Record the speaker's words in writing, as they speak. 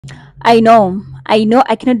I know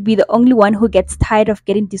I cannot be the only one who gets tired of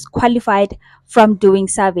getting disqualified from doing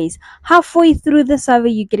surveys. Halfway through the survey,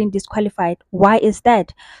 you're getting disqualified. Why is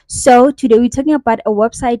that? So, today we're talking about a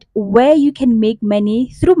website where you can make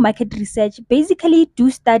money through market research. Basically, do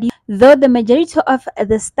studies, though the majority of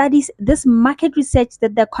the studies, this market research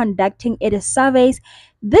that they're conducting, it is surveys.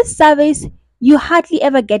 These surveys, you hardly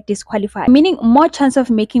ever get disqualified, meaning more chance of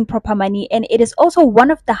making proper money, and it is also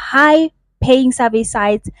one of the high paying survey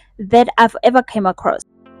sites that I've ever came across.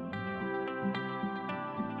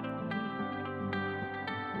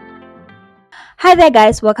 Hi there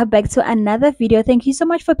guys, welcome back to another video. Thank you so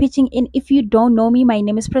much for pitching in. If you don't know me, my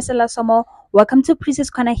name is Priscilla Somo. Welcome to Pris's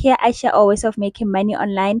Corner. Here I share all ways of making money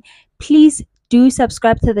online. Please do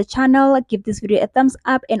subscribe to the channel, give this video a thumbs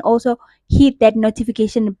up, and also hit that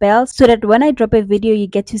notification bell so that when I drop a video you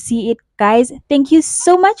get to see it. Guys, thank you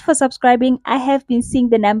so much for subscribing. I have been seeing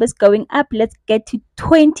the numbers going up. Let's get to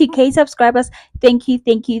 20k subscribers. Thank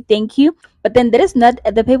you. But then that is not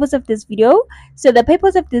the purpose of this video. So the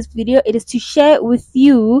purpose of this video, it is to share with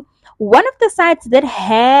you one of the sites that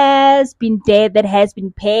has been dead, that has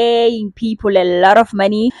been paying people a lot of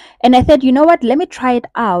money, and I thought, you know what, let me try it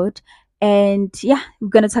out. And yeah, we're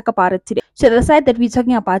gonna talk about it today. So the site that we're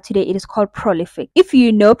talking about today, it is called Prolific. If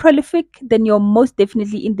you know Prolific, then you're most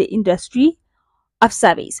definitely in the industry of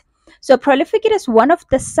surveys. So Prolific, it is one of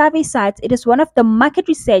the survey sites. It is one of the market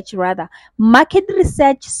research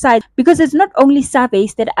sites, because it's not only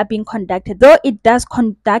surveys that are being conducted, though it does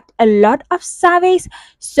conduct a lot of surveys.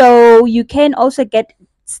 So you can also get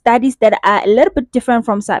studies that are a little bit different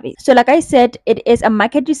from surveys. So like I said, it is a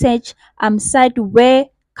market research site where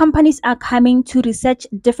companies are coming to research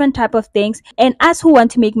different type of things, and us who want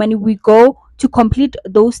to make money, we go to complete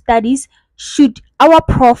those studies should our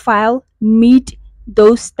profile meet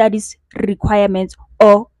those studies requirements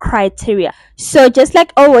or criteria. So just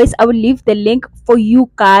like always, I will leave the link for you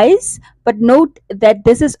guys, but note that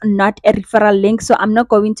this is not a referral link, so I'm not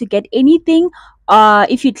going to get anything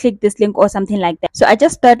if you click this link or something like that. So I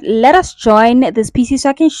just thought, let us join this PC so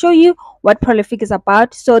I can show you what Prolific is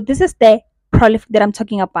about. So this is the Prolific that I'm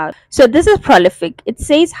talking about. So this is Prolific. It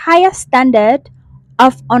says higher standard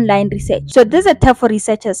of online research. So this is a tab for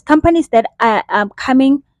researchers, companies that are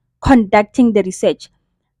conducting the research,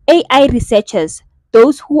 AI researchers,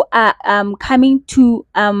 those who are coming to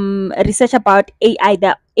research about AI,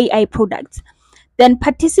 the AI products. Then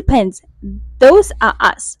participants, those are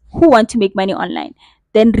us who want to make money online.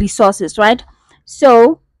 Then resources, right?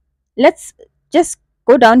 So let's just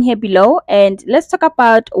go down here below and let's talk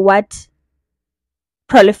about what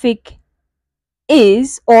Prolific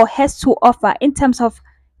is or has to offer in terms of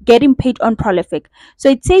getting paid on Prolific. So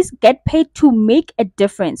it says get paid to make a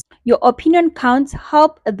difference. Your opinion counts.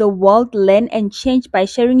 Help the world learn and change by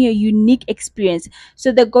sharing your unique experience.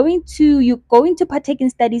 So you're going to partake in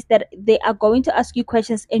studies that they are going to ask you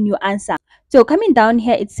questions and you answer. So coming down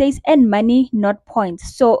here, it says earn money, not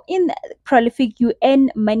points. So in Prolific, you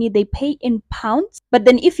earn money. They pay in pounds, but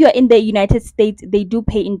then if you're in the United States, they do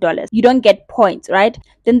pay in dollars. You don't get points, right?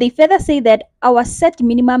 Then they further say that our set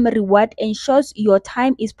minimum reward ensures your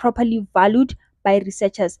time is properly valued by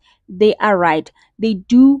researchers. They are right. They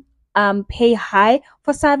do pay high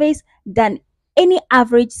for surveys than any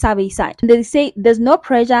average survey site. And they say there's no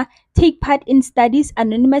pressure. Take part in studies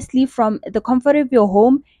anonymously from the comfort of your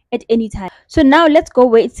home at any time. So now let's go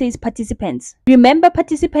where it says participants. Remember,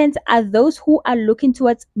 participants are those who are looking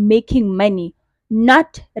towards making money,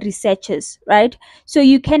 not researchers, right? So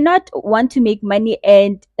you cannot want to make money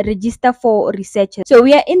and register for researchers. So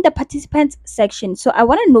we are in the participants section. So I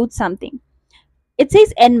want to note something. It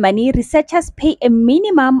says earn money. Researchers pay a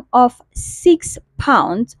minimum of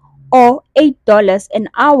 £6 or $8 an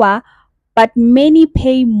hour, but many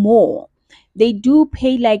pay more. They do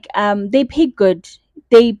pay like they pay good.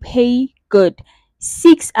 They pay good.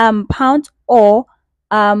 £6 or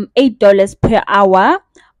 $8 per hour,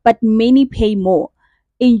 but many pay more.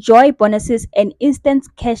 Enjoy bonuses and instant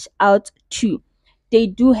cash out too. They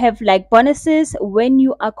do have like bonuses when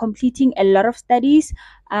you are completing a lot of studies.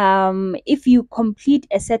 If you complete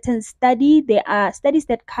a certain study, there are studies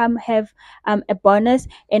that have a bonus,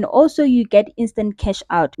 and also you get instant cash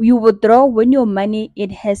out. You withdraw when your money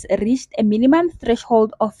it has reached a minimum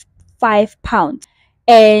threshold of £5.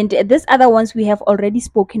 And these other ones we have already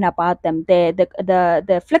spoken about them,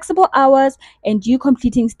 the flexible hours and you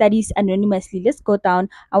completing studies anonymously. Let's go down.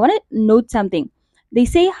 I want to note something. They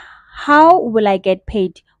say, how will I get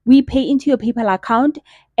paid? We pay into your PayPal account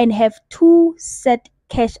and have 2 set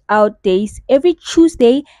cash out days every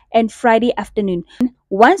Tuesday and Friday afternoon.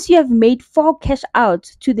 Once you have made 4 cash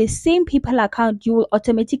outs to the same PayPal account, you will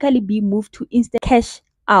automatically be moved to instant cash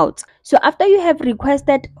out. So after you have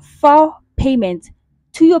requested for payment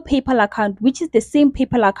to your PayPal account, which is the same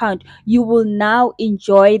PayPal account, you will now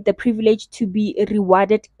enjoy the privilege to be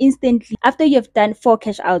rewarded instantly after you have done 4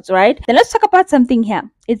 cash outs, right? Then let's talk about something here.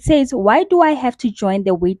 It says, why do I have to join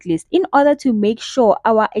the waitlist? In order to make sure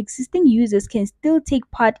our existing users can still take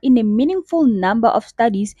part in a meaningful number of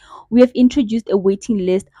studies, we have introduced a waiting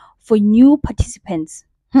list for new participants.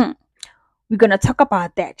 We're going to talk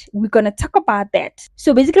about that.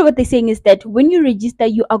 So basically what they're saying is that when you register,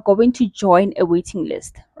 you are going to join a waiting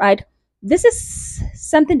list, right? This is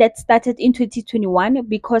something that started in 2021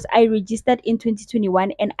 because I registered in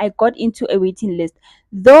 2021 and I got into a waiting list.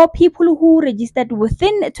 Though people who registered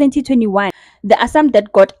within 2021, there are some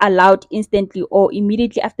that got allowed instantly or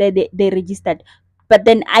immediately after they registered. But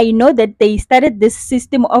then I know that they started this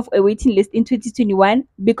system of a waiting list in 2021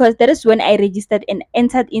 because that is when I registered and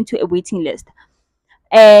entered into a waiting list.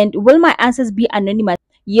 And will my answers be anonymous?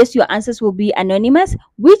 Yes, your answers will be anonymous.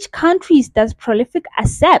 Which countries does Prolific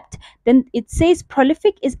accept? Then it says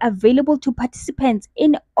Prolific is available to participants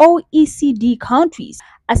in OECD countries.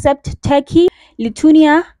 Accept Turkey,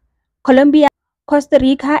 Lithuania, Colombia, Costa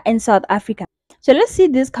Rica, and South Africa. So let's see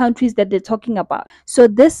these countries that they're talking about. So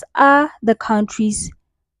these are the countries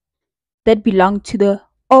that belong to the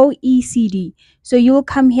OECD. So you will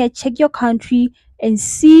come here, check your country, and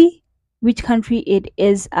see which country it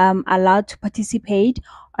is allowed to participate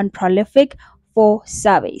on Prolific for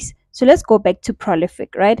surveys. So let's go back to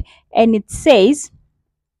Prolific, right? And it says,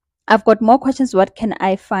 I've got more questions. What can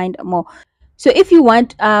I find more? So if you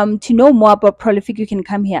want to know more about Prolific, you can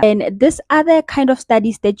come here. And this other kind of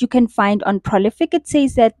studies that you can find on Prolific, it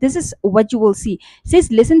says that this is what you will see. It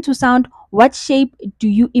says, listen to sound. What shape do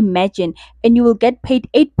you imagine? And you will get paid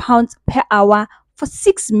 £8 per hour for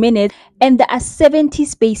 6 minutes. And there are 70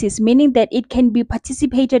 spaces, meaning that it can be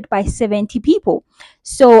participated by 70 people.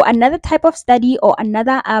 So another type of study or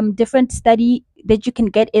another different study that you can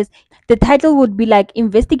get is, the title would be like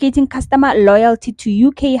investigating customer loyalty to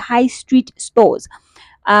UK high street stores.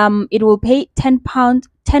 It will pay £10,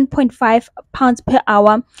 £10.5 per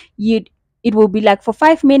hour. It will be like for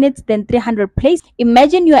 5 minutes, then 300 plays.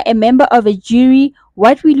 Imagine you are a member of a jury.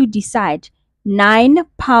 What will you decide?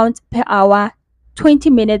 £9 per hour, 20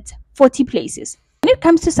 minutes, 40 places. When it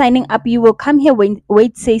comes to signing up, you will come here when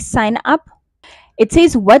it says sign up. It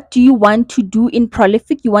says, what do you want to do in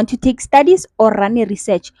Prolific? You want to take studies or run a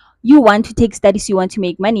research? You want to take studies, you want to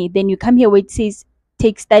make money. Then you come here where it says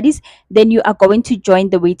take studies. Then you are going to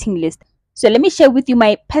join the waiting list. So let me share with you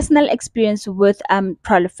my personal experience with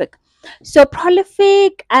Prolific. So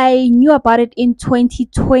Prolific, I knew about it in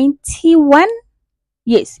 2021.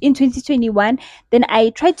 Yes, in 2021. Then I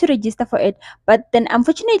tried to register for it, but then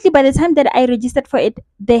unfortunately by the time that I registered for it,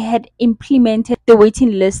 they had implemented the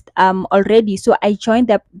waiting list already. So I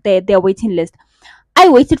joined their waiting list. I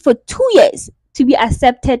waited for 2 years to be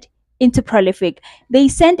accepted into Prolific. They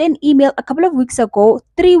sent an email a couple of weeks ago,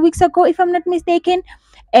 3 weeks ago if I'm not mistaken,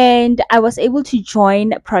 and I was able to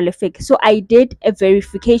join Prolific. So I did a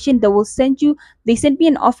verification. They sent me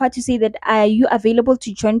an offer to say that, are you available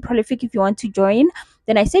to join Prolific if you want to join?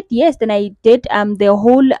 Then I said yes. Then I did the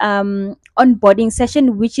whole onboarding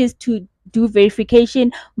session, which is to do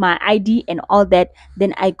verification, my ID and all that.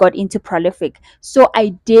 Then I got into Prolific. So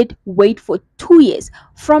I did wait for 2 years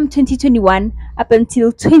from 2021 up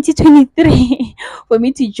until 2023 for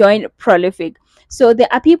me to join Prolific. So there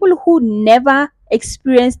are people who never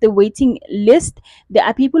experienced the waiting list. There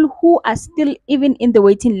are people who are still even in the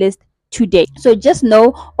waiting list today. So just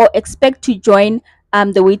know or expect to join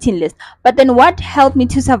the waiting list. But then what helped me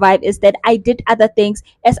to survive is that I did other things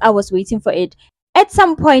as I was waiting for it. At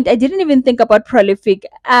some point, I didn't even think about Prolific.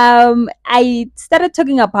 I started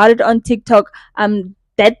talking about it on TikTok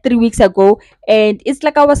that 3 weeks ago, and it's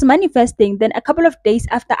like I was manifesting. Then a couple of days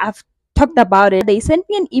after I've talked about it, they sent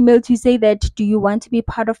me an email to say that, do you want to be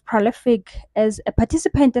part of Prolific as a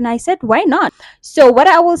participant? And I said, why not? So what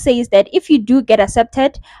I will say is that if you do get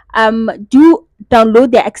accepted, do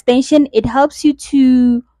download the extension. It helps you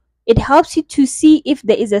to see if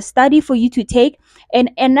there is a study for you to take.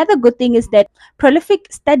 And another good thing is that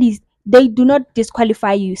Prolific studies, they do not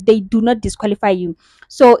disqualify you.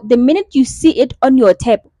 So the minute you see it on your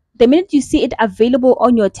tab, the minute you see it available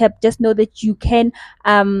on your tab, just know that you can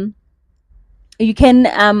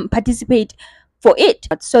participate for it.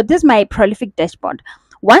 So this is my Prolific dashboard.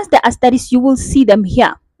 Once there are studies, you will see them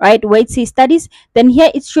here, right, where it says studies. Then here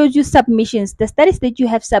it shows you submissions, the studies that you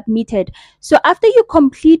have submitted. So after you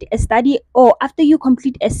complete a study or after you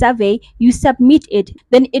complete a survey, you submit it.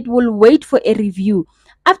 Then it will wait for a review.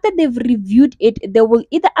 After they've reviewed it, they will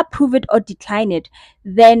either approve it or decline it.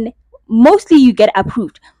 Then mostly you get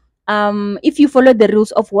approved. If you follow the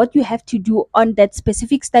rules of what you have to do on that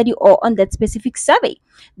specific study or on that specific survey,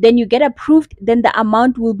 then you get approved. Then the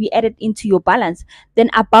amount will be added into your balance. Then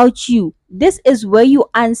about you, this is where you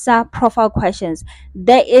answer profile questions.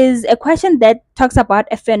 There is a question that talks about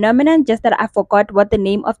a phenomenon, just that I forgot what the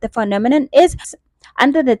name of the phenomenon is.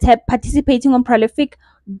 Under the tab participating on Prolific,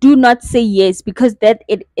 do not say yes, because that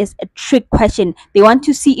it is a trick question. They want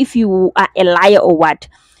to see if you are a liar or what.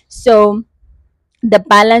 So the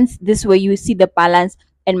balance, this way you see the balance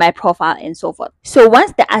and my profile and so forth. So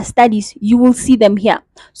once there are studies, you will see them here.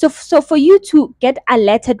 So for you to get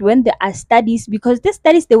alerted when there are studies, because the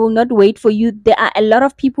studies, they will not wait for you. There are a lot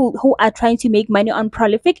of people who are trying to make money on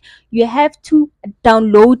Prolific. You have to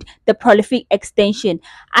download the Prolific extension.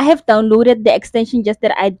 I have downloaded the extension, just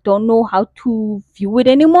that I don't know how to view it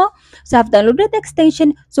anymore. So I've downloaded the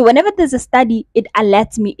extension. So whenever there's a study, it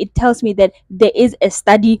alerts me. It tells me that there is a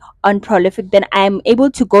study on Prolific. Then I am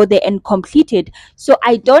able to go there and complete it. So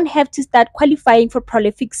I don't have to start qualifying for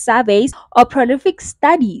Prolific surveys or Prolific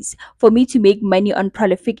studies for me to make money on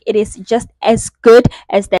Prolific. It is just as good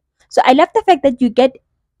as that. So I love the fact that you get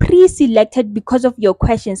pre-selected because of your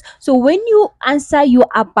questions. So when you answer your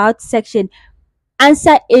about section,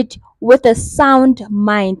 answer it with a sound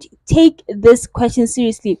mind. Take this question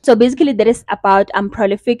seriously. So basically, that is about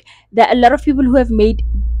Prolific. There are a lot of people who have made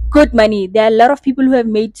good money. There are a lot of people who have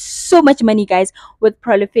made so much money, guys, with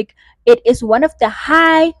Prolific. It is one of the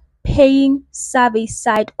high paying survey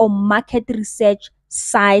site or market research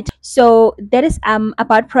site. So that is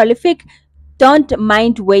about Prolific. Don't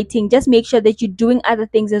mind waiting, just make sure that you're doing other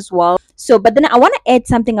things as well. So but then I want to add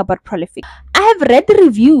something about Prolific. I have read the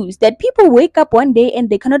reviews that people wake up one day and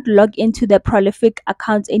they cannot log into their Prolific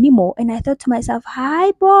accounts anymore, and I thought to myself,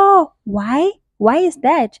 hi bo, why is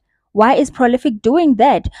that? Why is Prolific doing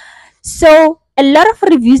that? So a lot of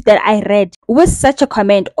reviews that I read with such a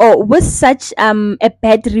comment or with such a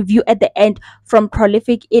bad review at the end from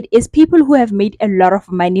Prolific, it is people who have made a lot of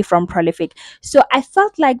money from Prolific. So I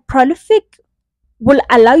felt like Prolific will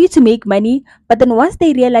allow you to make money, but then once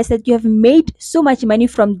they realize that you have made so much money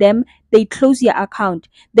from them, they close your account.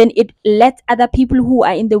 Then it lets other people who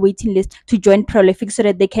are in the waiting list to join Prolific so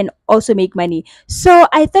that they can also make money. So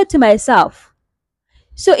I thought to myself,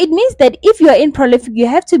 so it means that if you are in Prolific, you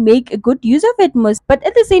have to make a good use of it most. But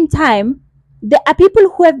at the same time, there are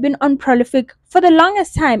people who have been on Prolific for the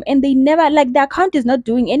longest time and they never, like, the account is not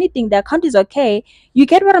doing anything. The account is okay. You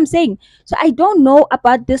get what I'm saying? So I don't know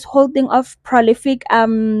about this whole thing of Prolific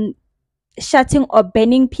shutting or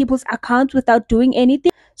banning people's accounts without doing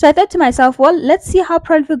anything. So I thought to myself, well, let's see how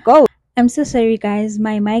Prolific goes. I'm so sorry, guys.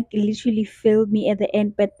 My mic literally failed me at the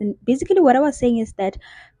end. But then basically, what I was saying is that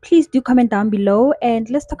please do comment down below and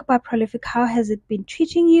let's talk about Prolific. How has it been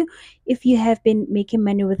treating you if you have been making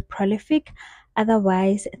money with Prolific?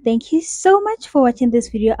 Otherwise, thank you so much for watching this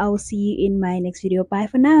video. I will see you in my next video. Bye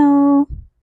for now.